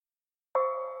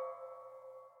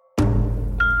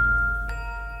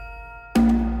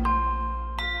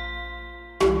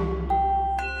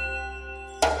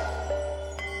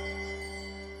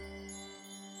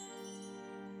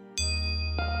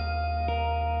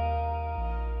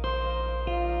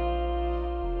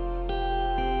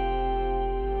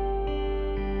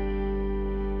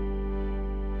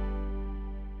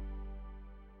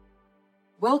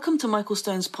Welcome to Michael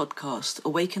Stone's podcast,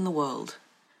 Awaken the World.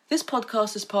 This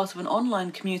podcast is part of an online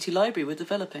community library we're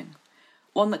developing,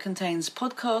 one that contains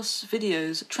podcasts,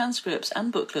 videos, transcripts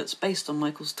and booklets based on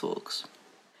Michael's talks.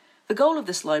 The goal of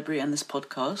this library and this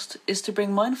podcast is to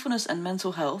bring mindfulness and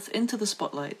mental health into the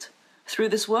spotlight. Through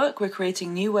this work, we're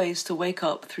creating new ways to wake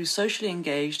up through socially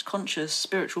engaged, conscious,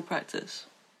 spiritual practice.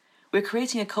 We're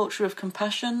creating a culture of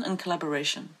compassion and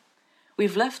collaboration.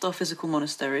 We've left our physical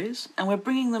monasteries, and we're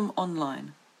bringing them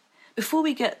online. Before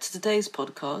we get to today's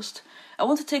podcast, I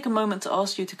want to take a moment to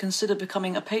ask you to consider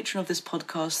becoming a patron of this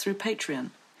podcast through Patreon.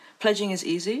 Pledging is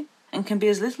easy and can be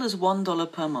as little as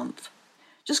 $1 per month.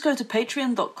 Just go to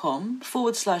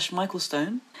patreon.com/Michael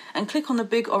Stone and click on the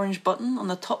big orange button on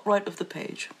the top right of the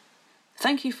page.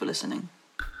 Thank you for listening.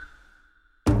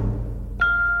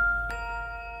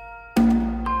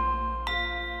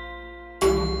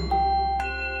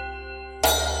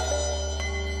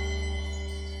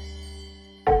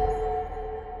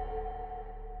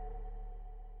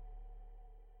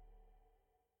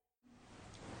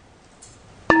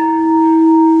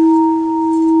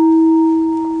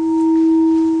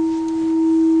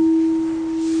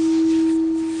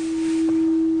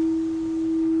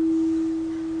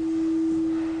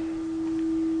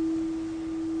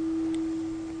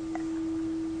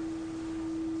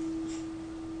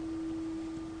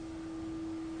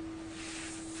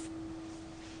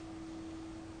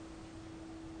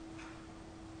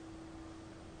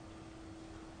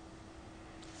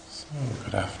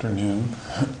 Good afternoon.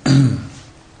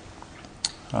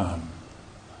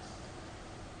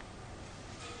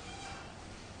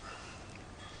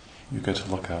 You get to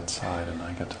look outside and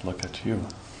I get to look at you.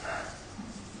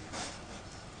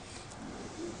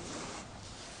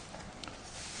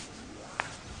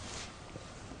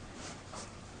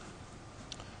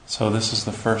 So this is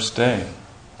the first day,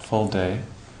 full day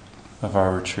of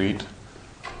our retreat,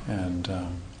 and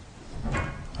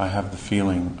I have the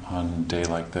feeling on a day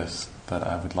like this that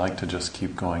I would like to just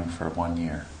keep going for 1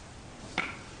 year.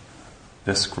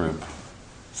 This group,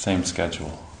 same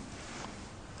schedule.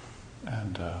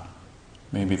 And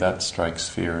maybe that strikes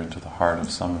fear into the heart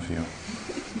of some of you.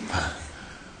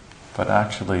 But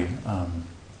actually,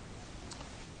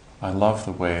 I love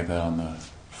the way that on the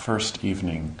first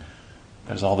evening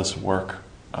there's all this work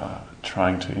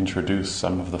trying to introduce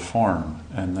some of the form,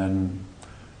 and then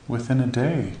within a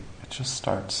day it just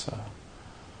starts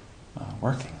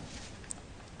working.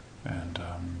 And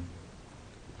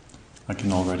I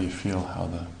can already feel how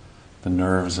the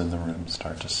nerves in the room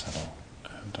start to settle.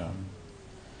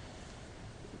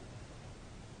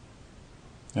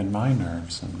 And my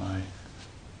nerves and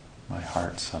my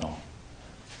heart settle.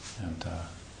 And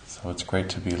so it's great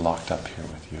to be locked up here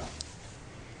with you.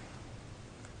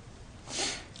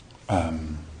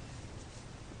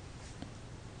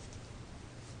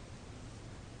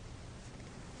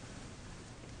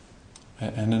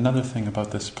 And another thing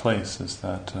about this place is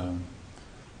that a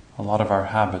lot of our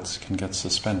habits can get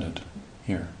suspended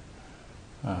here.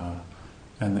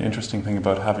 And the interesting thing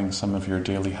about having some of your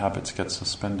daily habits get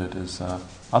suspended is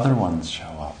other ones show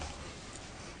up.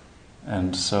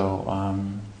 And so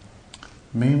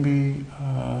maybe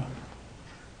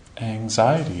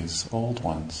anxieties, old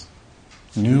ones,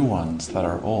 new ones that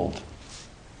are old,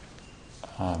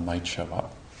 might show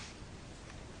up.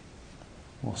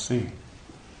 We'll see.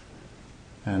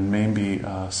 And maybe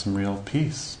some real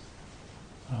peace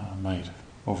might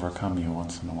overcome you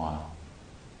once in a while.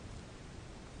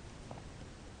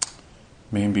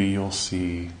 Maybe you'll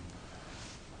see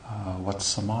what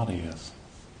samadhi is,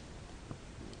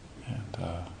 and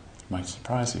it might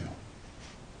surprise you.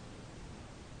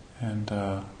 And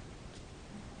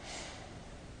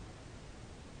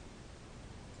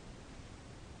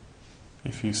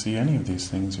if you see any of these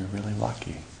things, you're really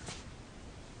lucky.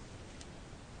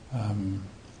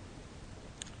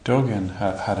 Dogen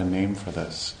had a name for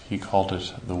this. He called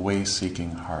it the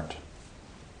way-seeking heart.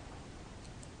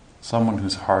 Someone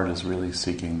whose heart is really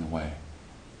seeking the way.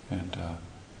 And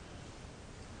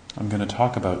I'm going to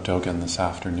talk about Dogen this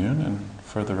afternoon and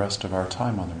for the rest of our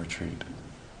time on the retreat.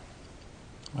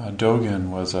 Dogen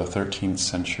was a 13th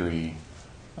century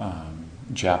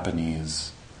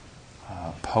Japanese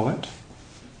poet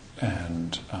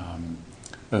and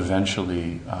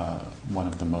eventually one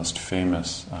of the most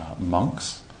famous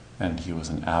monks, and he was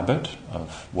an abbot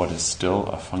of what is still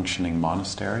a functioning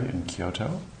monastery in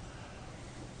Kyoto.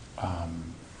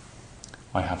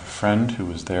 I have a friend who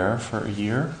was there for a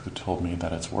year who told me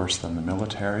that it's worse than the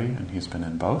military, and he's been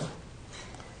in both.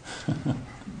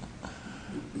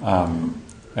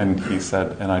 And he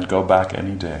said, and I'd go back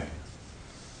any day.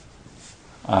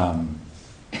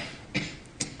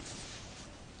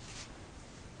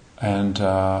 And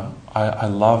I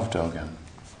love Dogen.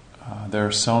 There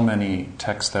are so many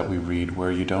texts that we read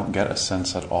where you don't get a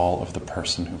sense at all of the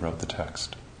person who wrote the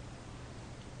text.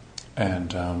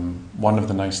 And one of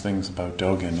the nice things about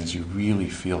Dogen is you really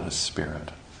feel his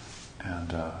spirit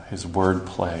and his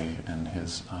wordplay and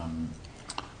his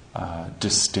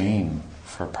disdain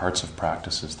for parts of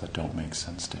practices that don't make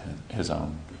sense to his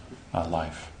own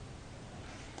life.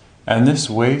 And this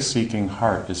way-seeking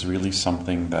heart is really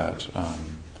something that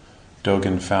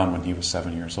Dogen found when he was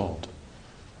 7 years old.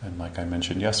 And like I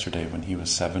mentioned yesterday, when he was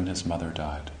 7, his mother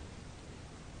died.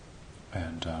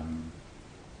 And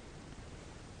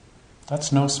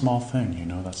that's no small thing, you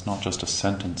know, that's not just a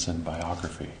sentence in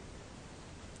biography.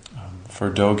 For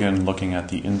Dogen, looking at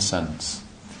the incense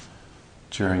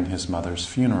during his mother's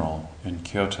funeral in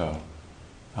Kyoto,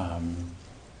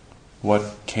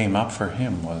 what came up for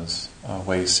him was a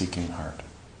way-seeking heart.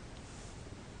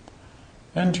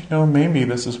 And, you know, maybe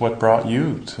this is what brought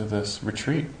you to this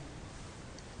retreat.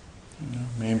 You know,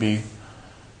 maybe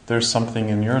there's something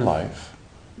in your life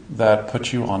that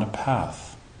put you on a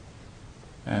path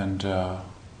and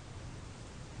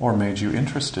or made you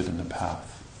interested in the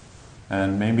path.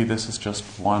 And maybe this is just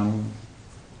one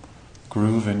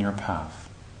groove in your path.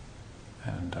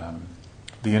 And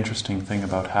the interesting thing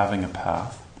about having a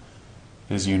path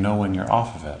is you know when you're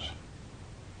off of it.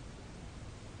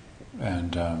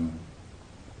 And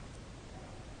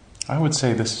I would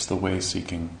say this is the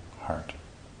way-seeking heart.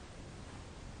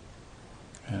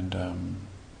 And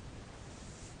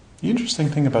the interesting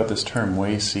thing about this term,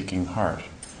 way-seeking heart,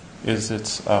 is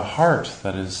it's a heart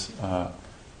that is,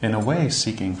 in a way,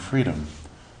 seeking freedom.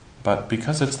 But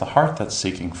because it's the heart that's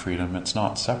seeking freedom, it's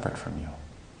not separate from you.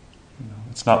 You know,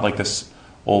 it's not like this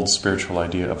old spiritual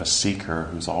idea of a seeker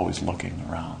who's always looking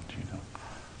around, you know,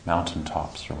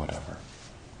 mountaintops or whatever.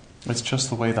 It's just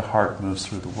the way the heart moves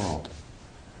through the world.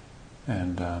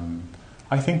 And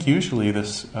I think usually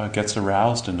this gets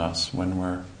aroused in us when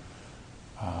we're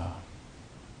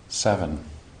 7.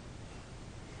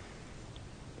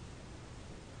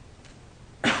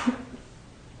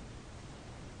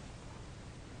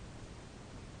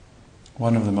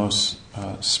 One of the most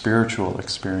spiritual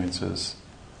experiences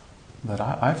that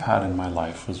I've had in my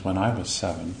life was when I was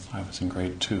 7. I was in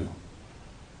grade 2.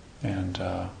 And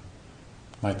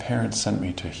my parents sent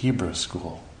me to Hebrew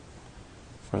school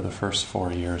for the first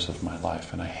 4 years of my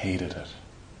life, and I hated it.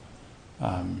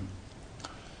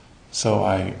 So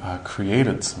I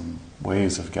created some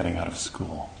ways of getting out of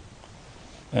school.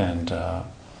 And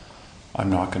I'm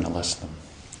not going to list them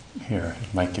here.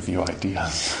 It might give you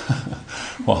ideas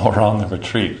while we're on the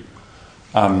retreat.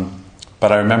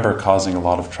 But I remember causing a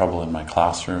lot of trouble in my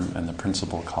classroom, and the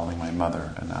principal calling my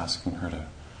mother and asking her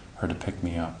to pick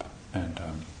me up. And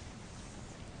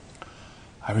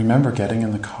I remember getting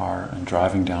in the car and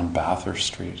driving down Bathurst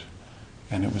Street,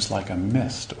 and it was like a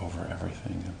mist over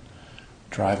everything. And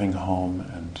driving home,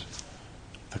 and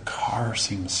the car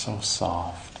seemed so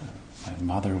soft, and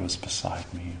my mother was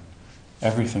beside me.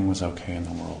 Everything was okay in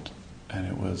the world, and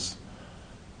it was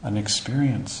an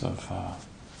experience of.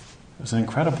 It was an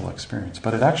incredible experience,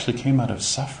 but it actually came out of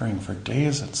suffering for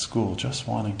days at school, just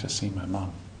wanting to see my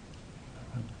mom.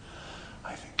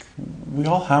 I think we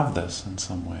all have this in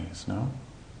some ways, no?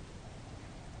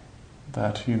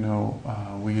 That, you know,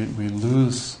 we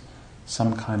lose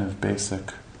some kind of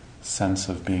basic sense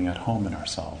of being at home in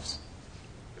ourselves.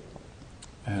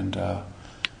 And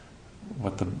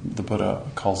what the Buddha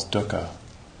calls dukkha.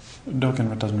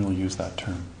 Dogen doesn't really use that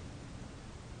term.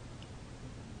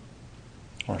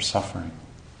 Or suffering.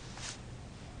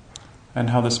 And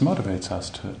how this motivates us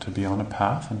to be on a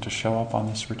path and to show up on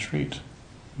this retreat.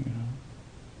 You know?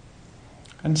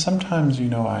 And sometimes, you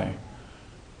know,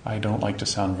 I don't like to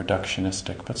sound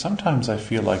reductionistic, but sometimes I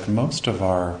feel like most of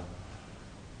our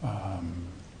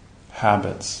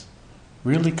habits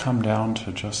really come down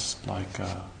to just like,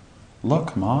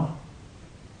 look, Ma.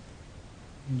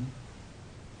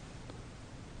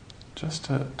 Just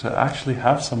to actually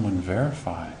have someone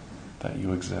verify that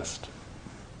you exist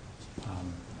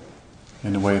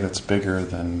in a way that's bigger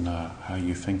than how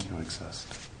you think you exist.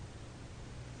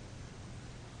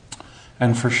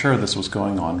 And for sure this was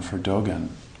going on for Dogen.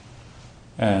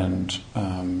 And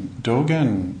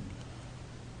Dogen,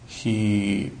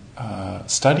 he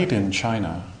studied in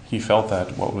China. He felt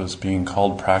that what was being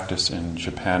called practice in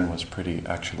Japan was pretty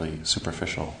actually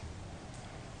superficial.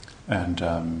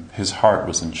 And his heart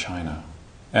was in China.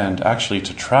 And actually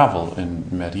to travel in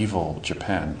medieval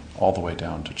Japan all the way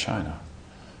down to China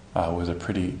was a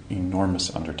pretty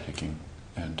enormous undertaking.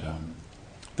 And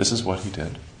this is what he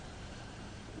did.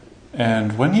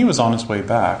 And when he was on his way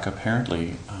back,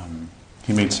 apparently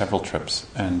he made several trips.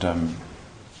 And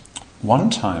one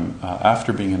time,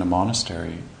 after being in a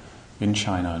monastery in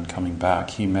China and coming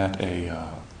back, he met a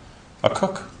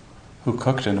cook who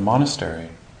cooked in a monastery.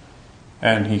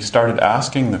 And he started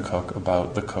asking the cook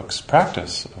about the cook's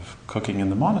practice of cooking in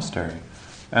the monastery.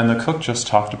 And the cook just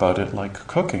talked about it like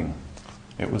cooking.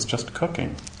 It was just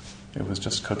cooking. It was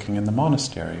just cooking in the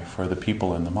monastery for the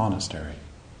people in the monastery.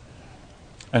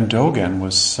 And Dogen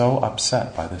was so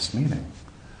upset by this meeting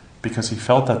because he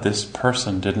felt that this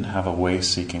person didn't have a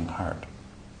way-seeking heart.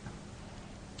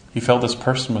 He felt this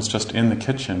person was just in the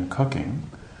kitchen cooking,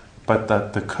 but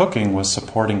that the cooking was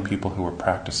supporting people who were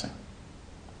practicing.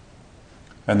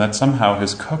 And that somehow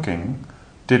his cooking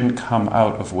didn't come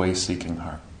out of way-seeking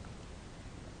heart.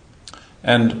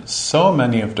 And so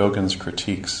many of Dogen's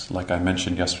critiques, like I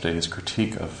mentioned yesterday, his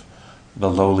critique of the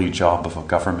lowly job of a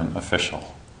government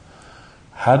official,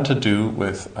 had to do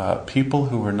with people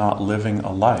who were not living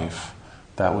a life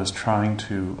that was trying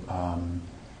to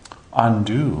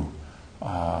undo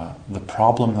the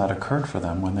problem that occurred for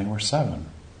them when they were 7,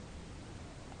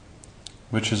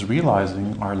 which is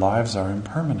realizing our lives are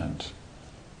impermanent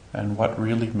and what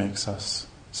really makes us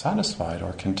satisfied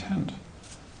or content.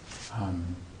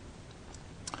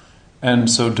 And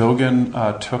so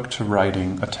Dogen took to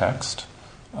writing a text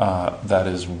that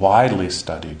is widely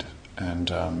studied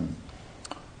and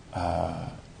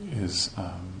is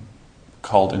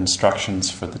called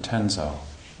Instructions for the Tenzo,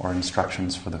 or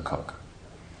Instructions for the Cook.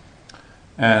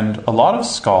 And a lot of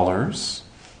scholars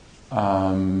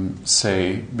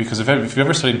say, because if you've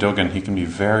ever studied Dogen, he can be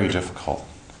very difficult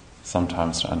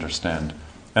sometimes to understand.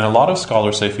 And a lot of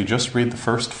scholars say if you just read the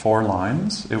first 4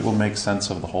 lines, it will make sense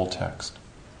of the whole text.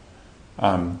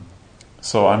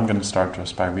 So I'm going to start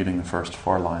just by reading the first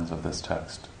 4 lines of this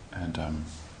text, and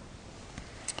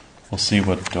we'll see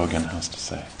what Dogen has to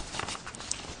say.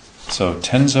 So,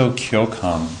 Tenzo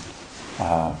Kyokan,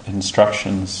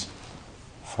 Instructions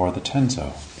for the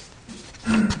Tenzo.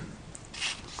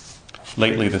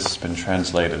 Lately this has been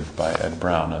translated by Ed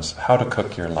Brown as How to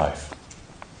Cook Your Life.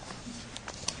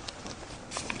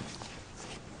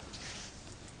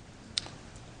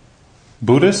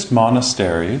 Buddhist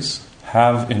monasteries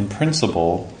have in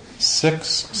principle 6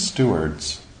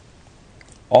 stewards.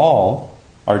 All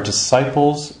are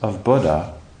disciples of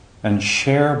Buddha and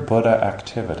share Buddha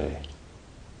activity.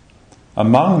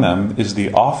 Among them is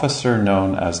the officer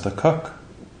known as the cook,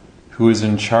 who is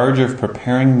in charge of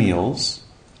preparing meals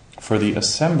for the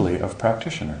assembly of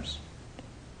practitioners.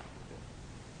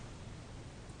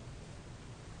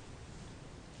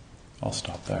 I'll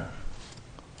stop there.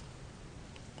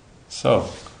 So,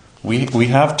 we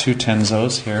have 2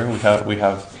 tenzos here. We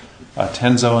have a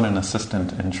tenzo and an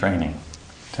assistant in training.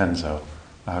 Tenzo,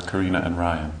 Karina and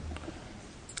Ryan.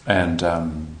 And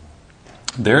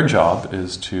their job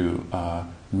is to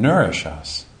nourish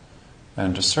us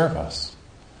and to serve us.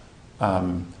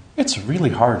 It's a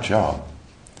really hard job.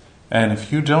 And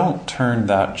if you don't turn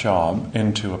that job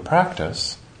into a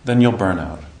practice, then you'll burn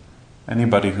out.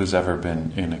 Anybody who's ever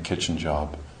been in a kitchen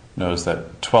job knows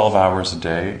that 12 hours a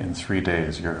day, in 3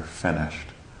 days, you're finished.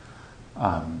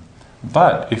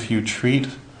 But if you treat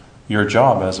your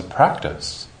job as a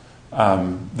practice,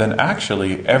 then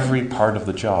actually every part of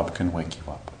the job can wake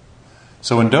you up.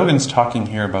 So when Dogen's talking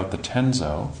here about the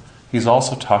tenzo, he's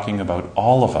also talking about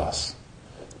all of us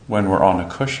when we're on a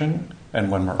cushion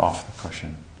and when we're off the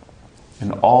cushion,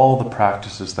 in all the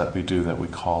practices that we do that we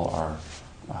call our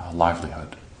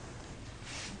livelihood.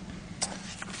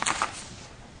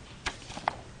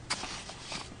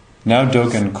 Now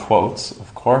Dogen quotes,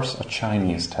 of course, a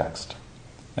Chinese text.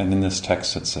 And in this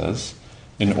text it says,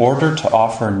 in order to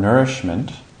offer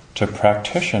nourishment to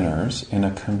practitioners in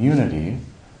a community,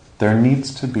 there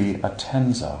needs to be a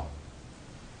tenzo.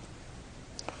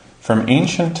 From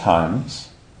ancient times,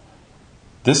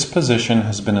 this position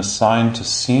has been assigned to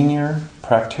senior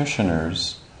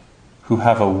practitioners who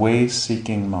have a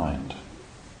way-seeking mind,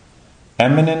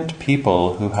 eminent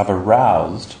people who have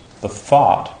aroused the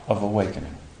thought of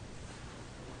awakening.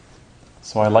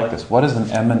 So I like this. What is an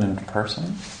eminent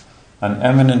person? An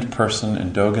eminent person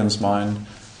in Dogen's mind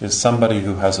is somebody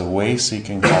who has a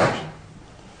way-seeking heart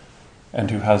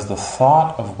and who has the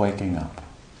thought of waking up.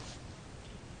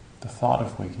 The thought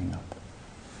of waking up.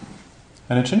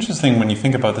 And it's interesting when you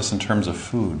think about this in terms of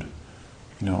food.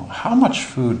 You know, how much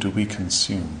food do we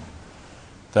consume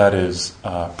that is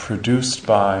produced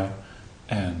by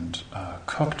and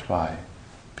cooked by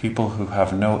people who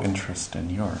have no interest in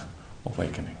your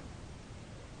awakening?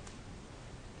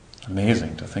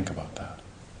 Amazing to think about that.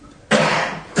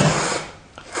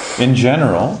 In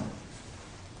general,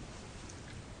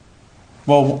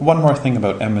 well, one more thing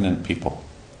about eminent people.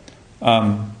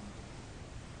 Another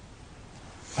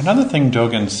thing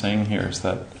Dogen's saying here is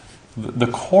that the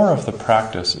core of the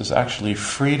practice is actually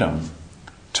freedom,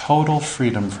 total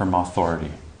freedom from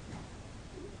authority.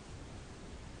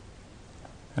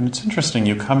 And it's interesting,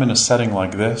 you come in a setting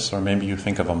like this, or maybe you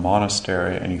think of a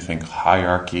monastery and you think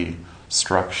hierarchy,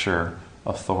 structure,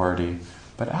 authority,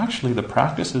 but actually the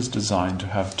practice is designed to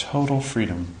have total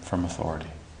freedom from authority.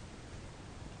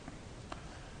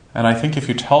 And I think if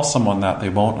you tell someone that, they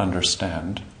won't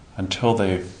understand until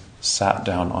they've sat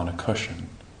down on a cushion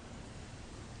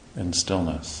in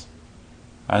stillness.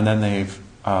 And then they've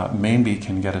maybe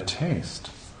can get a taste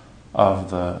of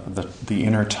the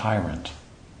inner tyrant.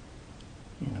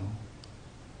 You know.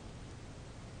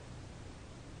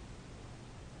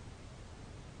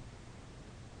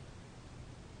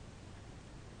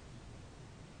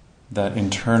 That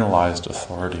internalized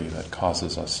authority that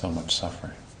causes us so much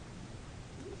suffering.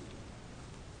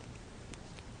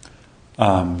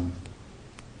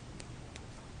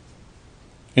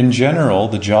 In general,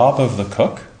 the job of the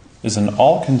cook is an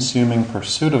all-consuming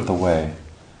pursuit of the way.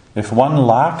 If one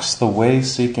lacks the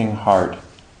way-seeking heart,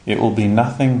 it will be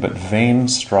nothing but vain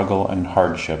struggle and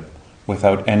hardship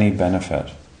without any benefit.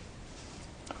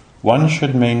 One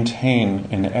should maintain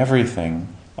in everything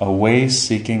a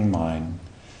way-seeking mind,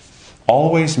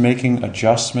 always making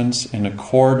adjustments in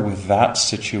accord with that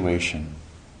situation,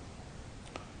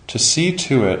 to see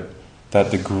to it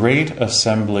that the great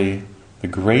assembly, the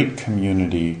great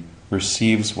community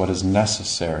receives what is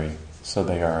necessary so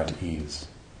they are at ease.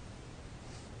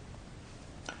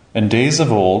 In days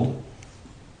of old,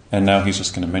 and now he's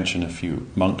just going to mention a few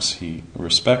monks he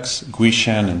respects,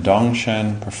 Guishan and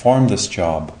Dongshan performed this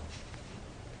job,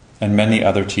 and many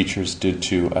other teachers did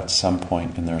too at some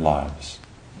point in their lives.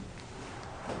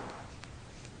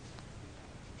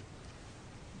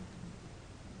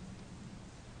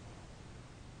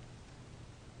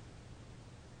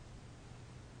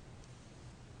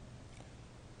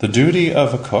 The duty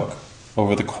of a cook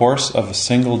over the course of a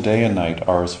single day and night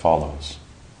are as follows.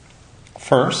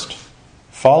 First,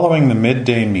 following the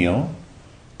midday meal,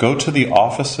 go to the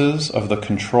offices of the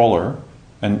controller,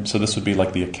 and so this would be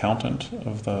like the accountant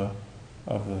of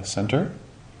the center.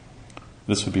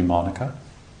 This would be Monica.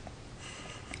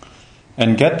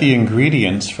 And get the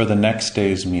ingredients for the next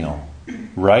day's meal,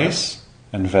 rice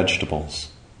and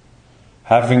vegetables.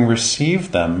 Having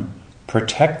received them,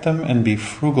 protect them and be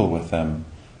frugal with them,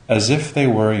 as if they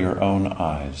were your own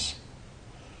eyes.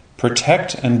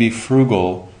 Protect and be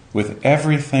frugal with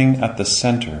everything at the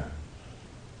center,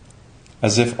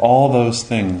 as if all those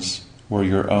things were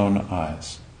your own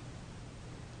eyes.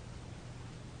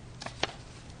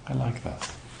 I like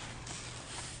that.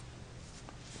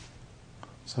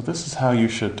 So this is how you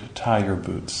should tie your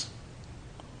boots,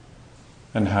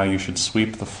 and how you should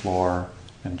sweep the floor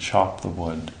and chop the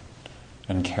wood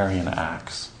and carry an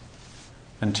axe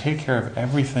and take care of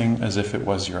everything as if it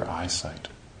was your eyesight.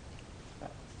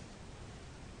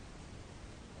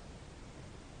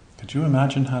 Could you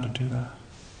imagine how to do that?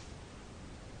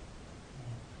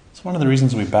 It's one of the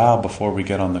reasons we bow before we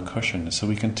get on the cushion, is so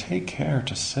we can take care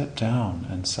to sit down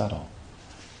and settle.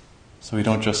 So we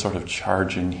don't just sort of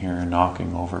charge in here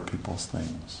knocking over people's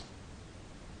things.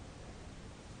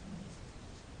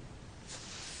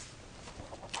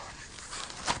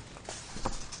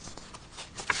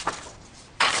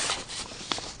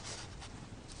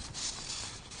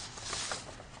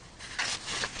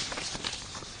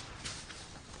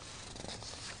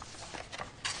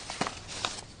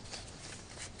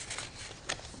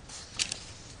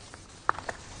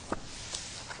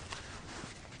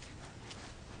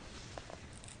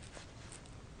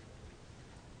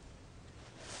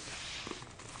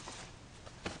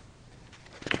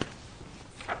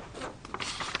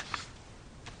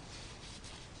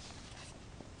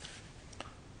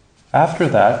 After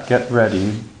that, get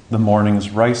ready the morning's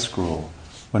rice gruel.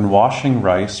 When washing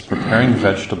rice, preparing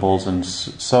vegetables, and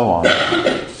so on,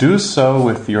 do so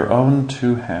with your own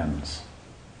two hands,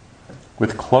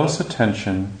 with close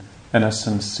attention and a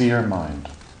sincere mind.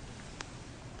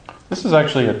 This is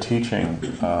actually a teaching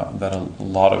that a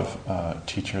lot of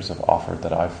teachers have offered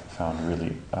that I've found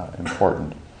really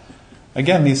important.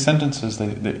 Again, these sentences,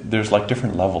 there's like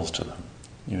different levels to them,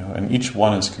 and each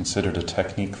one is considered a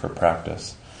technique for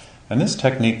practice. And this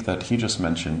technique that he just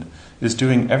mentioned is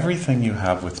doing everything you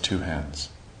have with two hands.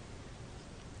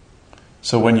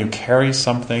 So when you carry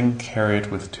something, carry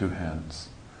it with two hands.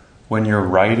 When you're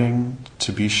writing,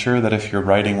 to be sure that if you're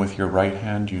writing with your right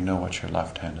hand, you know what your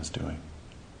left hand is doing.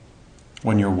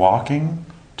 When you're walking,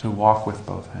 to walk with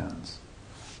both hands.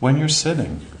 When you're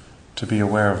sitting, to be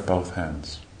aware of both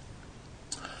hands.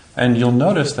 And you'll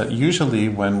notice that usually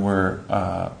when we're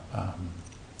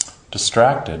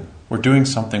distracted, we're doing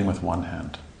something with one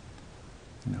hand.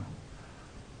 You know?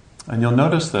 And you'll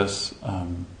notice this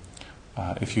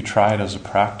if you try it as a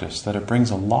practice, that it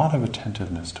brings a lot of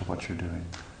attentiveness to what you're doing.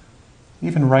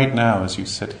 Even right now as you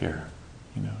sit here,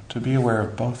 you know, to be aware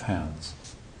of both hands.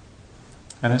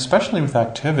 And especially with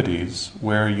activities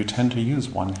where you tend to use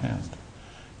one hand.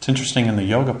 It's interesting in the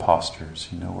yoga postures,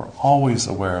 you know, we're always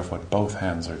aware of what both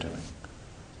hands are doing.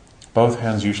 Both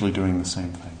hands usually doing the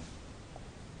same thing.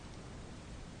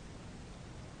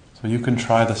 So you can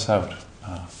try this out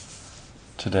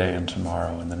today and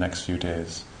tomorrow and the next few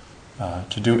days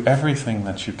to do everything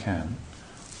that you can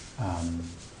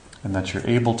and that you're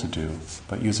able to do,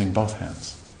 but using both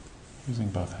hands. Using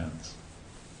both hands.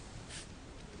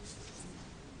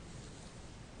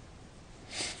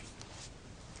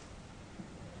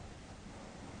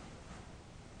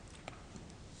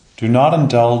 Do not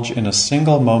indulge in a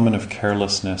single moment of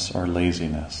carelessness or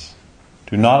laziness.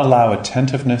 Do not allow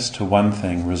attentiveness to one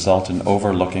thing result in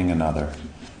overlooking another.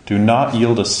 Do not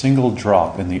yield a single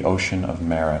drop in the ocean of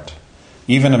merit.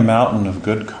 Even a mountain of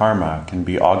good karma can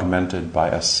be augmented by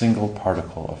a single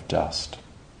particle of dust.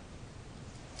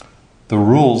 The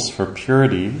rules for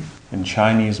purity in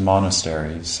Chinese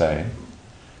monasteries say,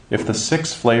 if the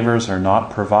 6 flavors are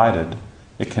not provided,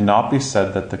 it cannot be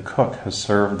said that the cook has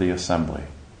served the assembly.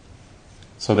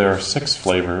 So there are 6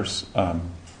 flavors.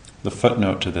 The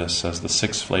footnote to this says the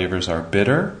 6 flavors are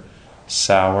bitter,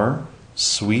 sour,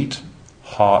 sweet,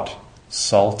 hot,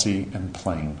 salty, and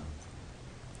plain.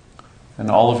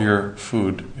 And all of your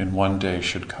food in one day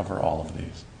should cover all of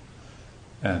these.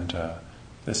 And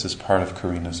this is part of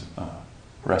Karina's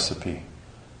recipe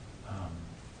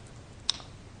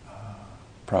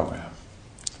program.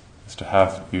 Is to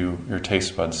have your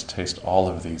taste buds taste all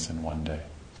of these in one day.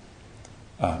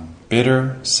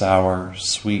 Bitter, sour,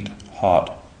 sweet,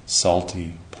 hot,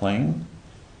 salty, plain.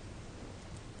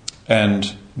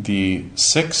 And the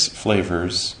 6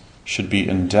 flavors should be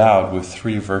endowed with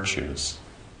 3 virtues: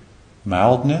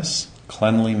 mildness,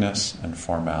 cleanliness, and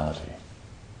formality.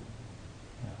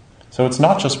 So it's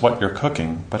not just what you're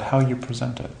cooking, but how you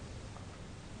present it.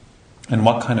 And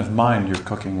what kind of mind you're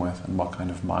cooking with, and what kind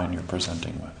of mind you're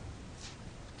presenting with.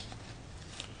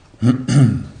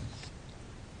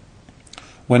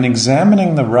 When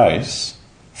examining the rice,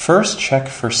 first check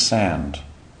for sand.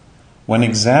 When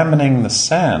examining the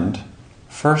sand,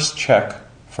 first check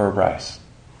for rice.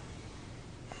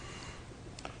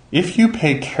 If you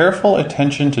pay careful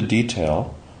attention to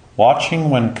detail, watching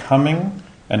when coming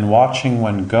and watching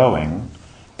when going,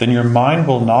 then your mind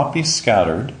will not be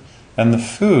scattered, and the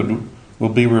food will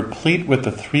be replete with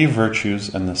the 3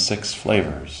 virtues and the 6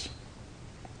 flavors.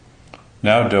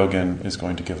 Now Dogen is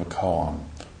going to give a koan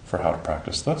for how to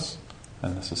practice this,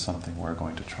 and this is something we're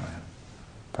going to try and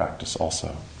practice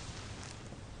also.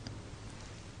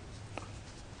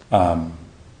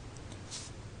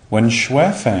 When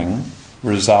Xuefeng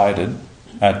resided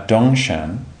at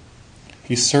Dongshan,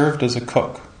 he served as a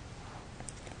cook.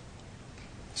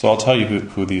 So I'll tell you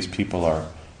who these people are.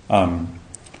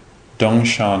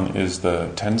 Dongshan is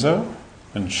the Tenzo,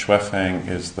 and Xuefeng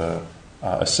is the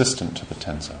assistant to the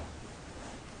Tenzo.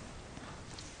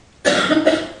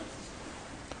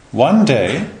 One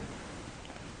day,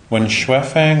 when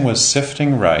Xuefeng was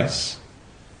sifting rice,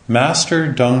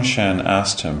 Master Dongshan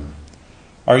asked him,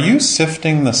 "Are you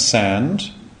sifting the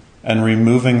sand and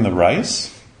removing the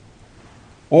rice?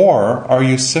 Or are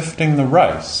you sifting the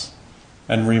rice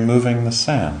and removing the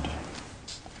sand?"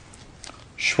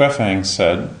 Xuefeng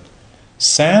said,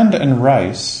 "Sand and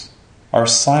rice are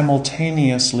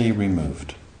simultaneously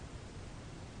removed."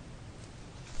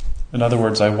 In other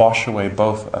words, I wash away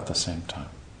both at the same time.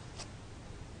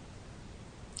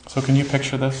 So can you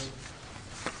picture this?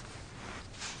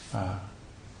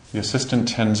 The assistant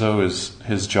Tenzo,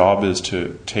 his job is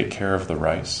to take care of the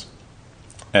rice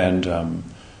and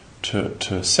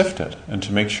to sift it and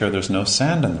to make sure there's no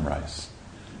sand in the rice.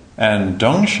 And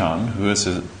Dongshan, who is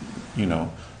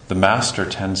the master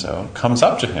Tenzo, comes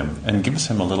up to him and gives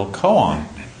him a little koan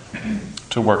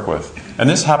to work with. And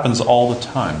this happens all the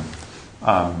time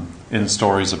in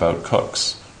stories about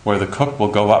cooks, where the cook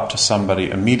will go up to somebody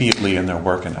immediately in their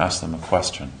work and ask them a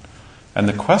question. And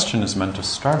the question is meant to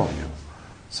startle you.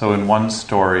 So in one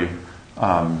story,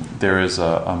 there is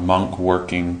a monk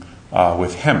working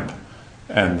with hemp,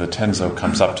 and the Tenzo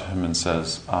comes up to him and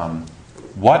says,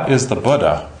 "What is the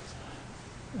Buddha?"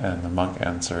 And the monk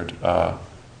answered,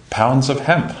 "Pounds of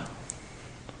hemp."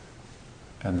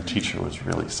 And the teacher was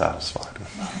really satisfied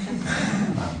with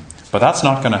that. But that's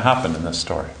not going to happen in this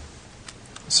story.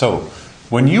 So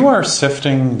when you are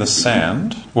sifting the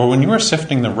sand, or when you are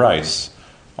sifting the rice,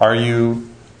 are you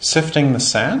sifting the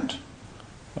sand?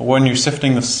 When you're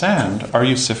sifting the sand, are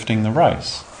you sifting the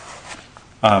rice?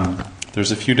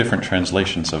 There's a few different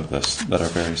translations of this that are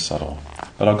very subtle,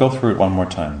 but I'll go through it one more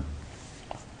time.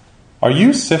 Are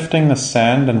you sifting the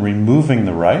sand and removing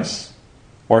the rice,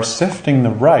 or sifting the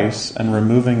rice and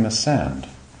removing the sand?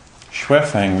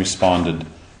 Xuefeng responded,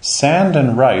 sand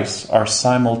and rice are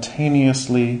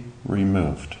simultaneously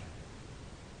removed.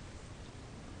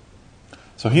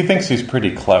 So he thinks he's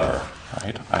pretty clever,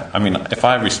 right? I mean, if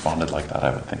I responded like that,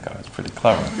 I would think I was pretty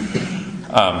clever.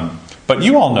 But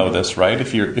you all know this, right?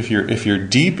 If you're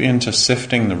deep into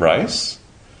sifting the rice,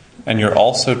 and you're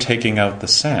also taking out the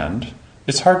sand,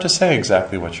 it's hard to say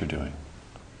exactly what you're doing,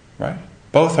 right?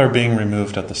 Both are being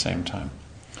removed at the same time.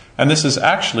 And this is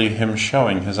actually him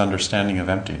showing his understanding of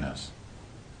emptiness.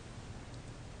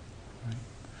 Right?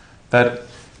 That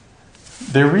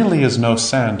there really is no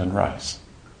sand in rice,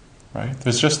 right?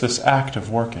 There's just this act of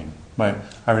working.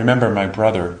 I remember my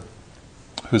brother,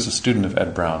 who's a student of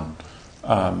Ed Brown,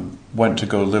 went to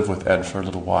go live with Ed for a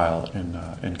little while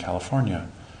in California.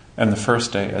 And the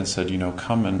first day Ed said,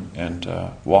 come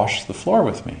and wash the floor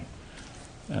with me.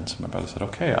 And so my brother said,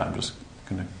 okay, I'm just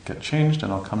going to get changed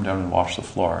and I'll come down and wash the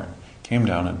floor. And came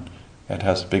down and Ed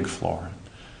has a big floor. And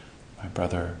my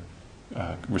brother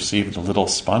received a little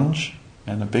sponge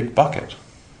and a big bucket.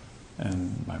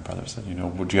 And my brother said,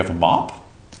 would you have a mop?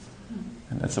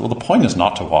 And Ed said, well, the point is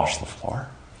not to wash the floor.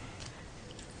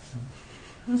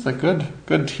 It's a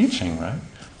good teaching, right?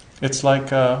 It's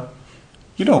like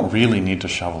you don't really need to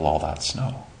shovel all that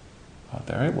snow out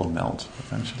there. It will melt.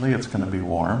 Eventually it's going to be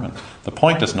warm. And the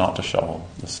point is not to shovel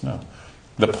the snow.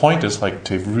 The point is like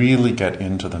to really get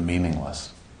into the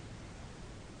meaningless.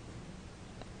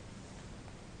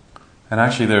 And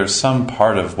actually there's some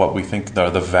part of what we think the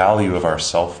value of our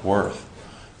self-worth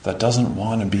that doesn't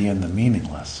want to be in the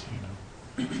meaningless.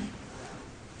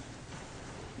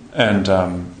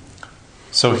 And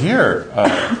so here,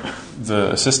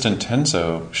 the assistant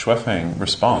Tenzo, Xuefeng,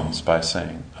 responds by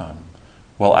saying,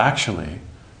 well, actually,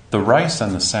 the rice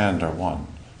and the sand are one.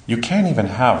 You can't even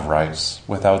have rice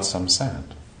without some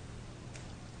sand.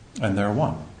 And they're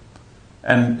one.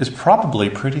 And is probably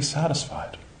pretty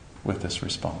satisfied with this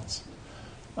response.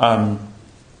 And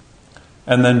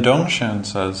then Dongshan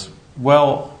says,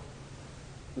 well,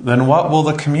 then what will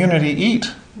the community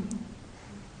eat?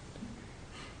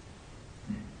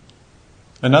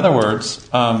 In other words,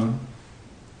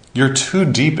 you're too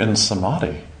deep in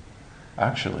samadhi,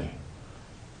 actually.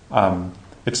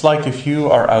 It's like if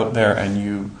you are out there and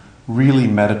you really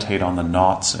meditate on the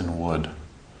knots in wood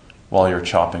while you're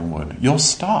chopping wood. You'll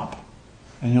stop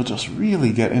and you'll just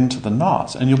really get into the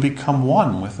knots and you'll become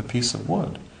one with a piece of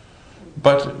wood.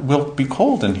 But it will be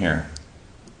cold in here.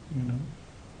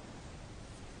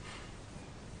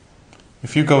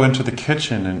 If you go into the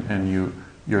kitchen and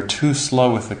you're too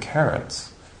slow with the carrots,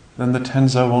 then the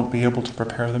Tenzo won't be able to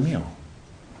prepare the meal.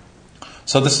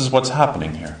 So this is what's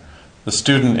happening here. The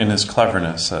student in his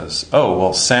cleverness says, oh,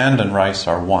 well, sand and rice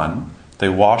are one. They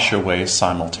wash away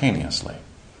simultaneously.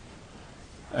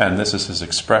 And this is his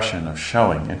expression of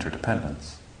showing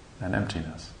interdependence and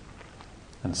emptiness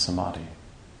and samadhi.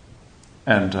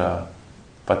 And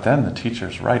but then the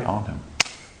teacher's right on him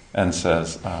and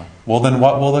says, well, then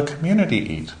what will the community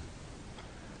eat?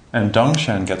 And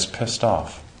Dongshan gets pissed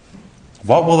off.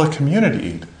 What will the community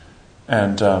eat?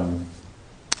 And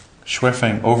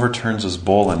Xuefeng overturns his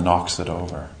bowl and knocks it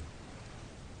over.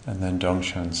 And then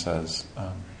Dongshan says,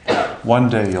 one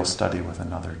day you'll study with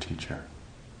another teacher.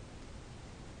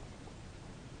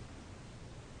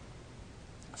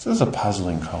 This is a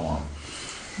puzzling koan.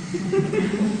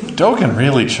 Dogen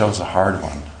really chose a hard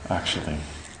one, actually.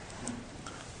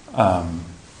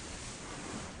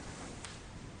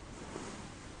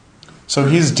 So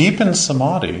he's deep in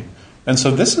samadhi, and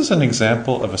so this is an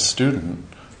example of a student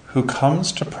who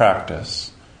comes to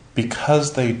practice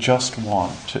because they just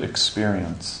want to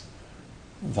experience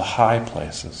the high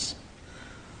places.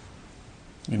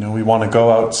 We want to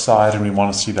go outside and we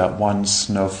want to see that one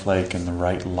snowflake in the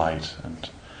right light,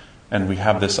 and we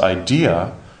have this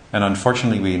idea, and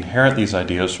unfortunately we inherit these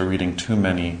ideas for reading too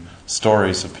many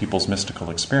stories of people's mystical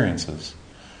experiences.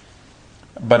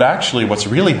 But actually what's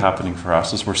really happening for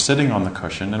us is we're sitting on the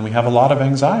cushion and we have a lot of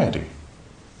anxiety.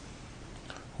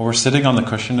 Or we're sitting on the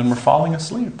cushion and we're falling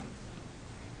asleep.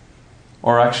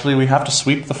 Or actually we have to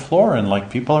sweep the floor and like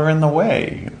people are in the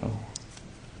way.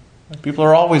 Like people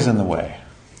are always in the way.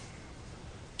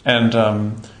 And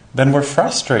then we're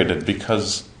frustrated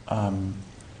because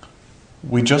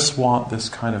we just want this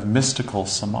kind of mystical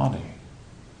samadhi.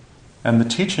 And the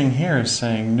teaching here is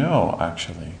saying, no,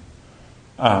 actually.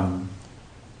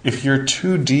 If you're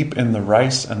too deep in the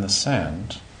rice and the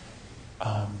sand,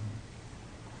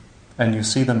 and you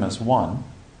see them as one,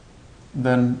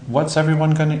 then what's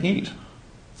everyone going to eat?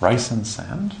 Rice and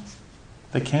sand?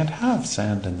 They can't have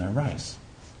sand in their rice.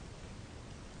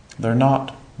 They're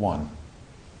not one.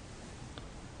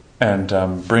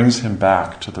 And brings him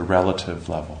back to the relative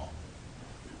level.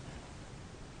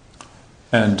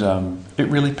 And it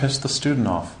really pissed the student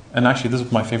off. And actually, this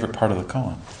is my favorite part of the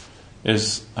koan,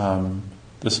 is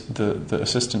the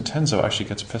assistant Tenzo actually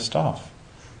gets pissed off.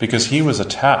 Because he was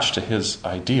attached to his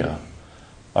idea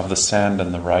of the sand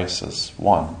and the rice as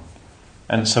one.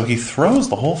 And so he throws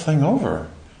the whole thing over.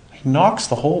 He knocks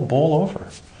the whole bowl over.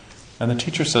 And the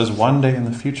teacher says, one day in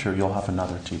the future, you'll have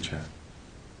another teacher.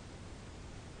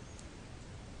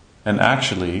 And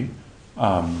actually,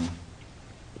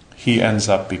 he ends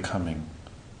up becoming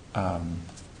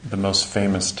the most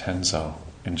famous Tenzo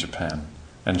in Japan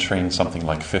and trained something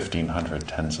like 1,500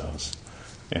 Tenzos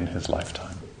in his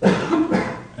lifetime.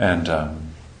 And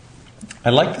I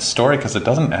like the story because it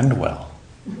doesn't end well.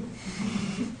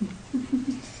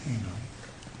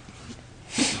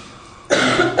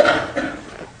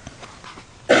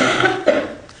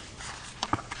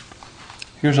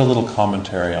 Here's a little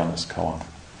commentary on this koan.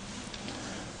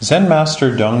 Zen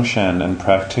master Dongshen and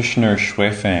practitioner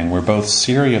Xuefeng were both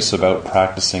serious about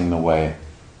practicing the way.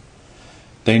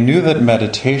 They knew that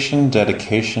meditation,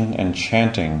 dedication, and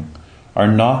chanting are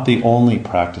not the only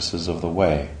practices of the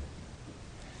way.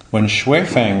 When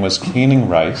Xuefeng was cleaning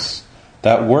rice,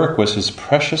 that work was his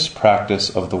precious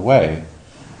practice of the way,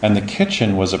 and the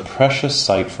kitchen was a precious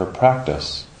site for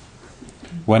practice.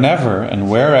 Whenever and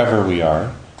wherever we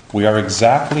are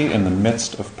exactly in the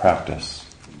midst of practice.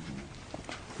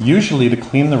 Usually to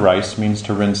clean the rice means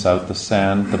to rinse out the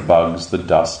sand, the bugs, the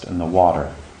dust, and the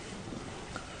water.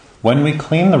 When we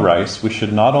clean the rice, we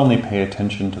should not only pay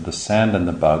attention to the sand and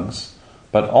the bugs,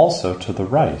 but also to the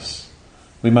rice.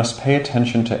 We must pay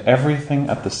attention to everything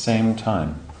at the same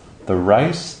time. The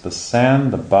rice, the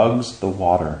sand, the bugs, the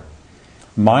water.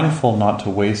 Mindful not to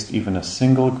waste even a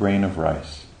single grain of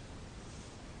rice.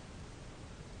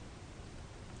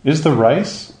 Is the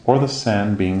rice or the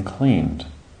sand being cleaned?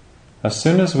 As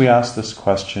soon as we ask this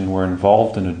question, we're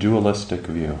involved in a dualistic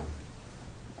view.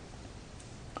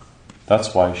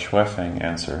 That's why Xuefeng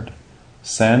answered,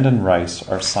 sand and rice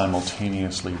are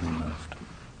simultaneously removed.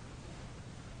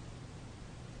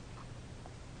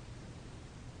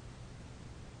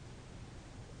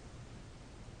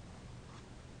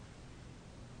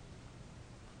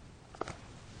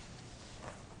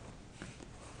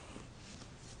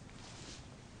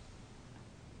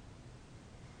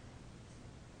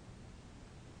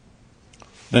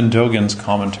 Then Dogen's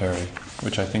commentary,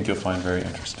 which I think you'll find very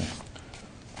interesting.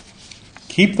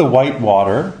 Keep the white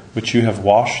water, which you have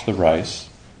washed the rice,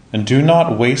 and do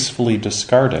not wastefully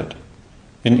discard it.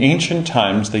 In ancient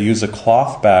times, they used a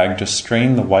cloth bag to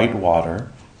strain the white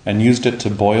water and used it to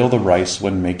boil the rice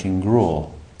when making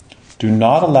gruel. Do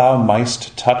not allow mice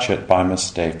to touch it by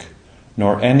mistake,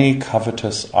 nor any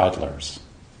covetous idlers.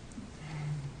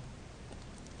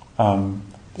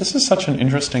 This is such an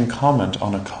interesting comment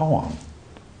on a koan.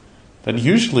 That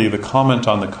usually the comment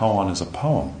on the koan is a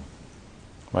poem,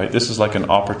 right? This is like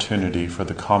an opportunity for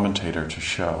the commentator to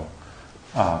show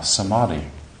samadhi.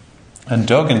 And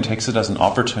Dogen takes it as an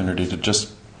opportunity to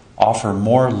just offer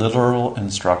more literal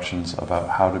instructions about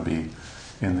how to be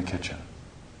in the kitchen.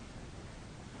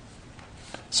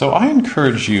 So I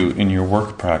encourage you in your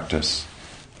work practice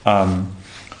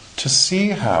to see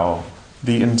how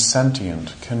the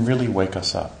insentient can really wake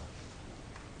us up.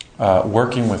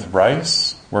 Working with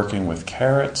rice, working with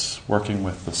carrots, working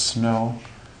with the snow,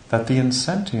 that the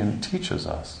insentient teaches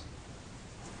us.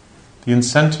 The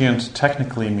insentient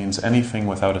technically means anything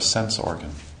without a sense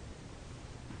organ.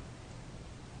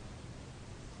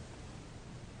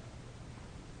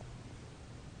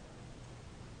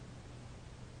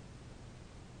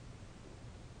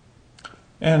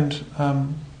 And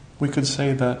we could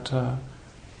say that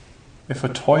if a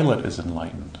toilet is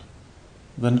enlightened,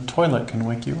 then a toilet can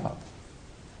wake you up.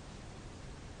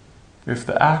 If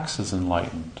the axe is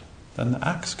enlightened, then the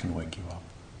axe can wake you up.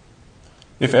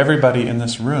 If everybody in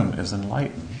this room is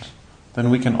enlightened, then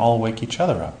we can all wake each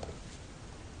other up.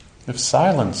 If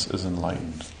silence is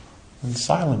enlightened, then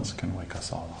silence can wake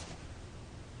us all up.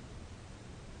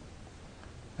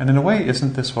 And in a way,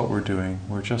 isn't this what we're doing?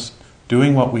 We're just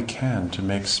doing what we can to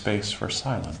make space for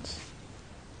silence.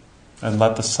 And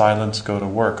let the silence go to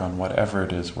work on whatever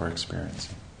it is we're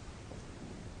experiencing.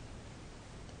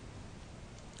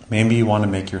 Maybe you want to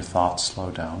make your thoughts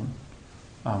slow down.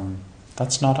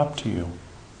 That's not up to you.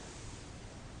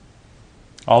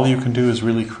 All you can do is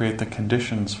really create the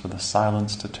conditions for the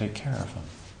silence to take care of them.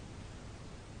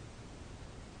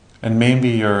 And maybe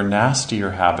your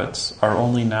nastier habits are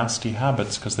only nasty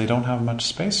habits because they don't have much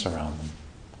space around them.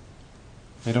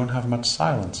 They don't have much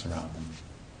silence around them.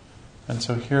 And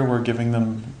so here we're giving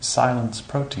them silence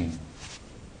protein.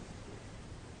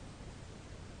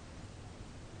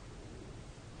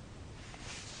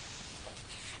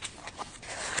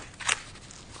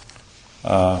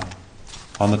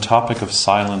 On the topic of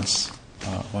silence,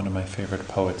 one of my favorite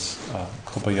poets,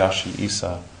 Kobayashi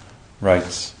Isa,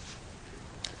 writes,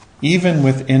 "Even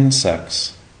with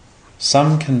insects,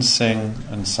 some can sing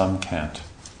and some can't."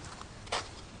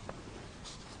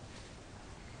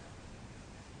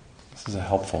 This is a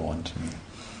helpful one to me.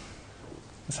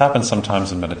 This happens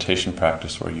sometimes in meditation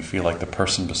practice where you feel like the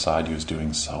person beside you is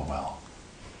doing so well.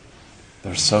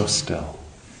 They're so still.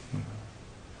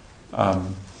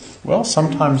 Well,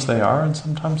 sometimes they are and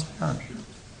sometimes they aren't.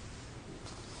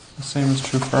 The same is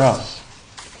true for us.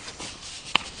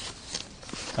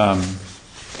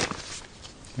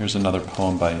 Here's another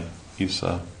poem by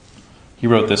Isa. He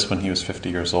wrote this when he was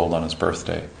 50 years old on his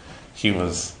birthday.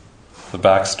 The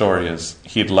backstory is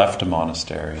he had left a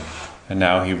monastery and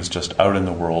now he was just out in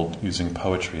the world using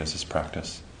poetry as his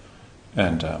practice.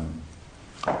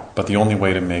 But the only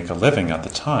way to make a living at the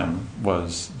time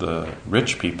was the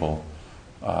rich people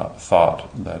thought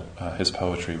that his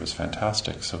poetry was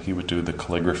fantastic, so he would do the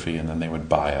calligraphy and then they would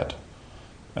buy it,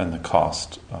 and the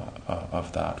cost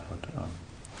of that would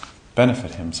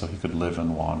benefit him so he could live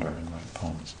and wander and write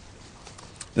poems.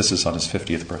 This is on his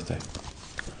 50th birthday.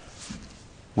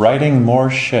 "Writing more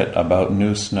shit about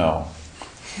new snow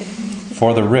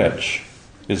for the rich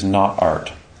is not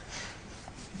art."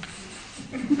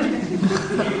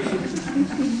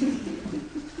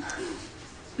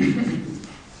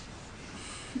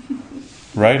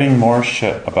 Writing more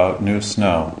shit about new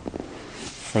snow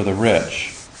for the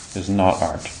rich is not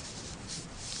art.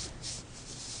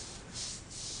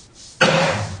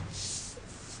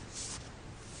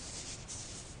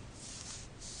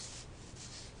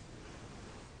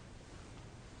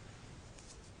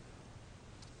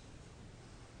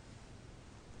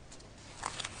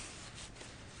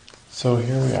 So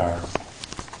here we are,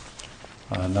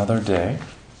 another day,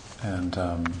 and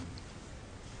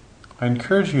I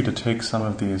encourage you to take some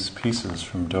of these pieces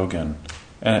from Dogen,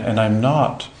 and I'm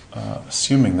not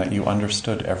assuming that you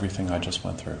understood everything I just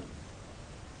went through.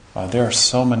 There are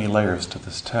so many layers to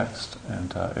this text,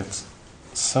 and it's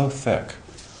so thick.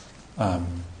 But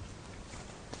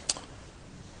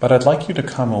I'd like you to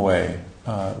come away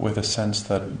with a sense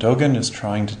that Dogen is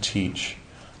trying to teach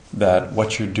that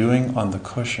what you're doing on the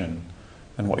cushion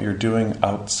and what you're doing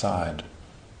outside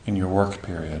in your work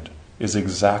period is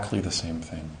exactly the same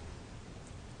thing.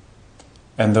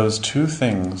 And those two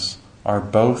things are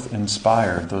both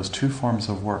inspired, those two forms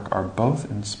of work are both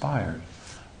inspired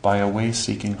by a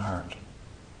way-seeking heart.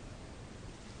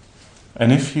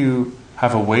 And if you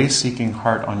have a way-seeking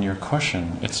heart on your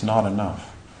cushion, it's not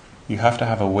enough. You have to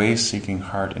have a way-seeking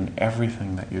heart in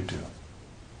everything that you do.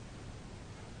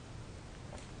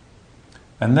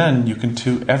 And then you can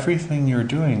do everything you're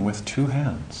doing with two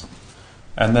hands.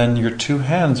 And then your two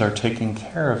hands are taking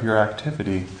care of your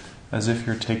activity as if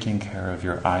you're taking care of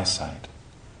your eyesight.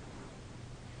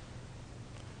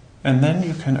 And then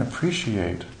you can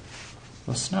appreciate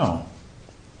the snow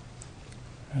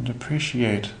and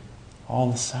appreciate all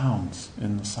the sounds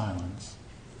in the silence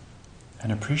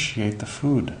and appreciate the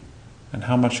food and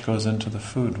how much goes into the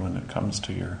food when it comes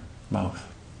to your mouth.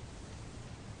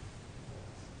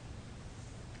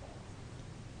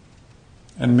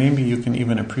 And maybe you can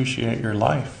even appreciate your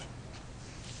life.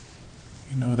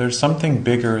 You know, there's something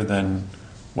bigger than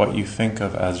what you think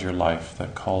of as your life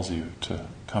that calls you to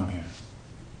come here.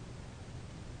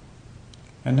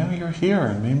 And now you're here,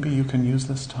 and maybe you can use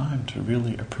this time to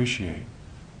really appreciate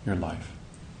your life.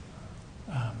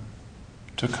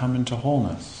 To come into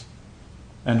wholeness.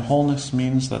 And wholeness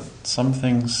means that some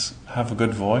things have a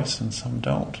good voice and some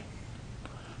don't.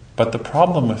 But the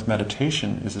problem with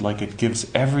meditation is like it gives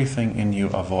everything in you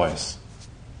a voice.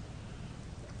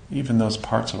 Even those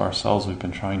parts of ourselves we've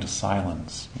been trying to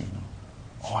silence. You know,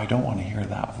 oh, I don't want to hear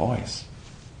that voice.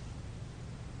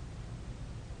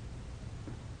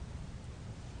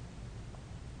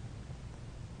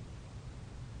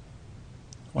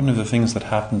 One of the things that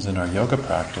happens in our yoga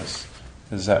practice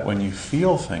is that when you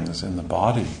feel things in the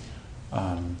body,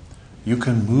 you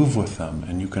can move with them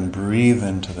and you can breathe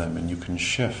into them and you can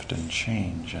shift and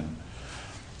change.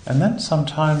 And then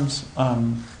sometimes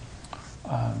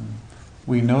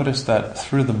we notice that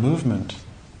through the movement,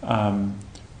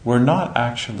 we're not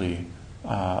actually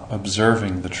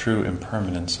observing the true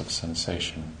impermanence of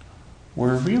sensation.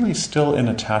 We're really still in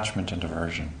attachment and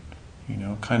aversion,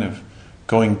 kind of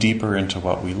going deeper into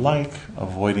what we like,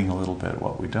 avoiding a little bit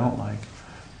what we don't like.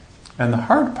 And the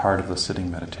hard part of the sitting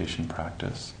meditation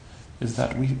practice is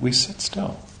that we sit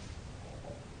still.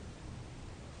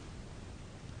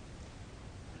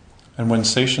 And when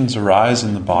sensations arise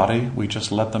in the body, we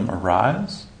just let them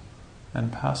arise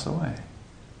and pass away.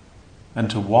 And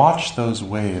to watch those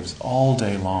waves all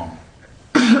day long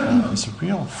is a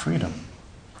real freedom.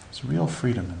 There's real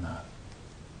freedom in that.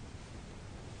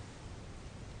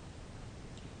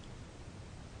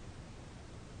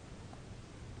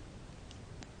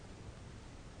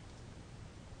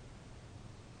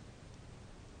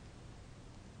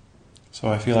 So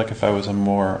I feel like if I was a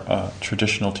more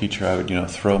traditional teacher, I would,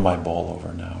 throw my bowl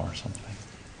over now or something.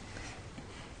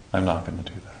 I'm not going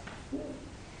to do that.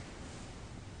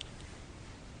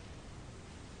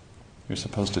 You're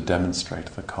supposed to demonstrate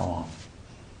the koan.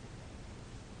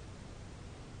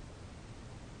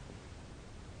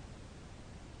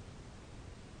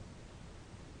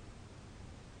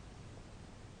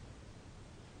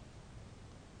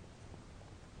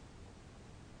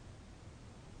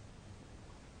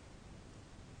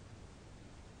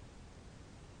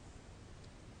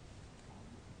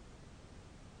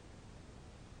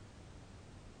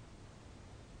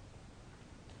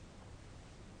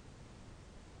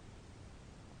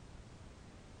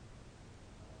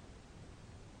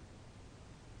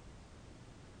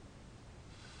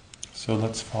 So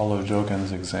let's follow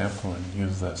Dogen's example and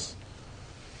use this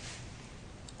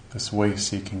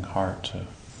way-seeking heart to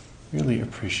really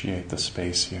appreciate the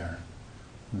space here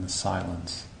and the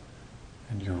silence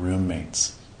and your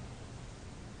roommates.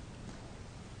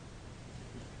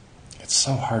 It's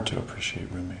so hard to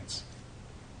appreciate roommates.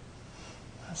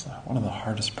 That's one of the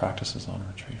hardest practices on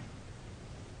retreat.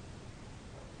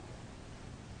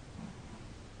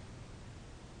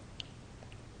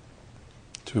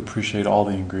 To appreciate all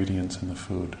the ingredients in the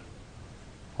food,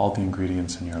 all the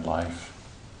ingredients in your life,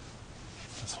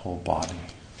 this whole body.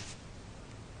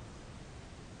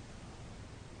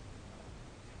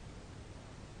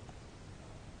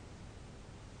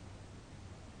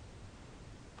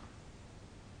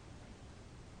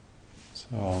 So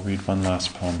I'll read one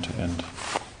last poem to end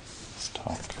this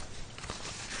talk.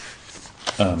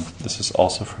 This is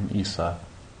also from Isa.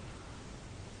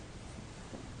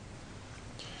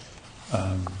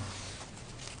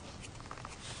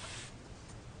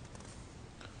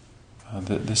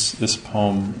 This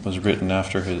poem was written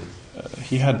after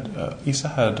Isa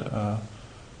had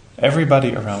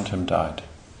everybody around him died.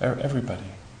 Everybody.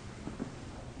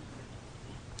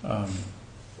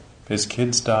 His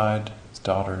kids died, his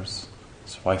daughters,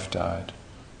 his wife died,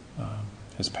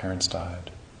 his parents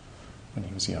died when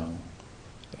he was young.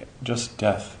 Just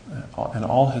death. And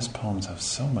all his poems have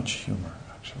so much humor,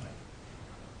 actually.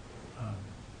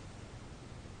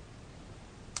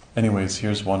 Anyways,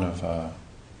 here's a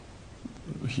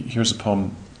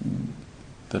poem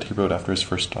that he wrote after his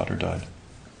first daughter died.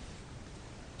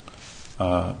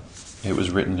 It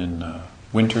was written in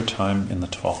winter time in the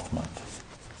 12th month,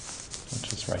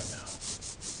 which is right now.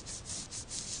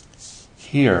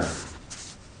 Here,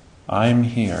 I'm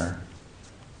here,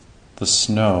 the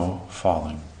snow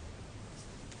falling.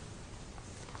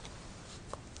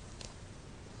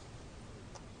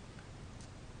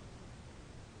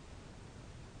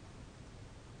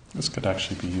 This could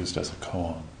actually be used as a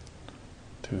koan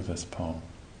to this poem.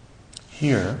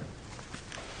 Here,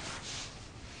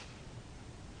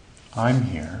 I'm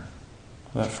here.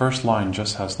 That first line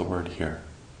just has the word here.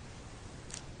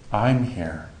 I'm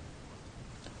here,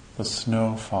 the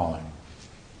snow falling.